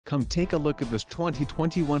Come take a look at this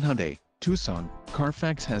 2021 Hyundai Tucson.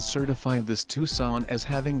 Carfax has certified this Tucson as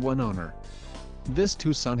having one owner. This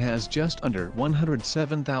Tucson has just under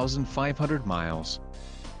 107,500 miles.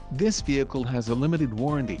 This vehicle has a limited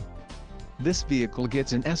warranty. This vehicle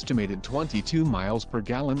gets an estimated 22 miles per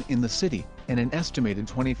gallon in the city, and an estimated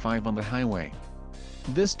 25 on the highway.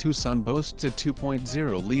 This Tucson boasts a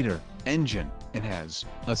 2.0-liter engine, and has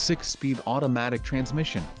a 6-speed automatic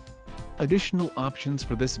transmission. Additional options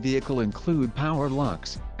for this vehicle include power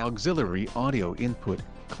locks, auxiliary audio input,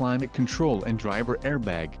 climate control and driver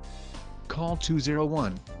airbag. Call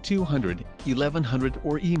 201-200-1100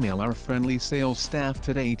 or email our friendly sales staff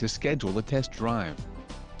today to schedule a test drive.